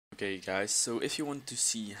Okay guys, so if you want to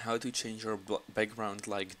see how to change your background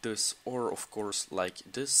like this, or of course like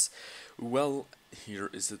this, well,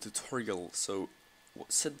 here is the tutorial, so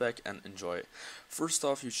sit back and enjoy. First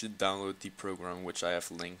off, you should download the program which I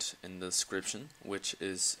have linked in the description, which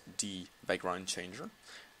is the background changer.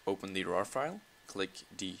 Open the RAR file, click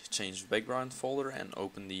the change background folder and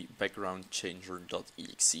open the background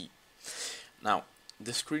changer.exe. Now,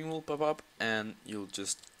 the screen will pop up and you'll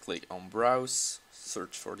just click on browse,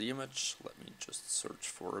 search for the image. Let me just search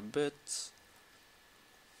for a bit.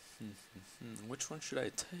 Which one should I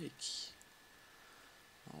take?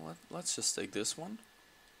 Well, let's just take this one.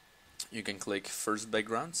 You can click first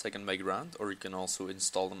background, second background, or you can also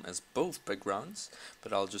install them as both backgrounds,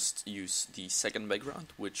 but I'll just use the second background,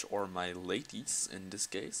 which are my ladies in this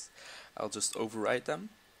case. I'll just overwrite them.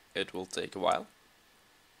 It will take a while,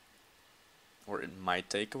 or it might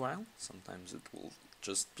take a while. Sometimes it will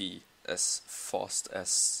just be as fast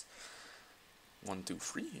as 1, 2,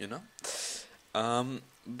 3, you know.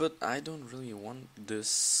 But I don't really want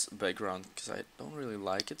this background because I don't really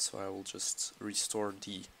like it, so I will just restore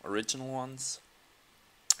the original ones.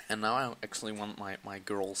 And now I actually want my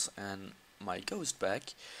girls and my ghost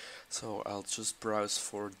back, so I'll just browse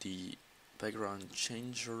for the background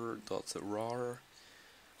changer.rar.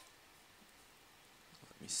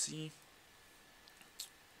 Let me see.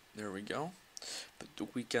 There we go.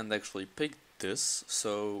 But we can't actually pick this,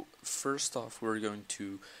 so first off we're going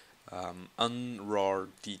to unrar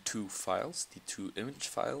the two files, the two image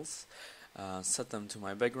files, set them to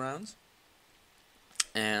my background,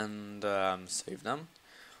 and save them,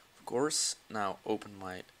 of course. Now open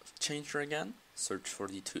my changer again, search for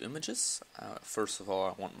the two images. First of all,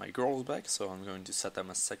 I want my girls back, so I'm going to set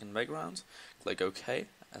them as second background. Click OK.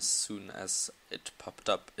 As soon as it popped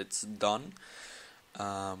up, it's done.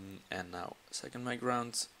 And now second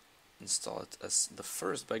background, install it as the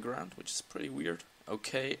first background, which is pretty weird.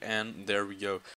 Okay, and there we go.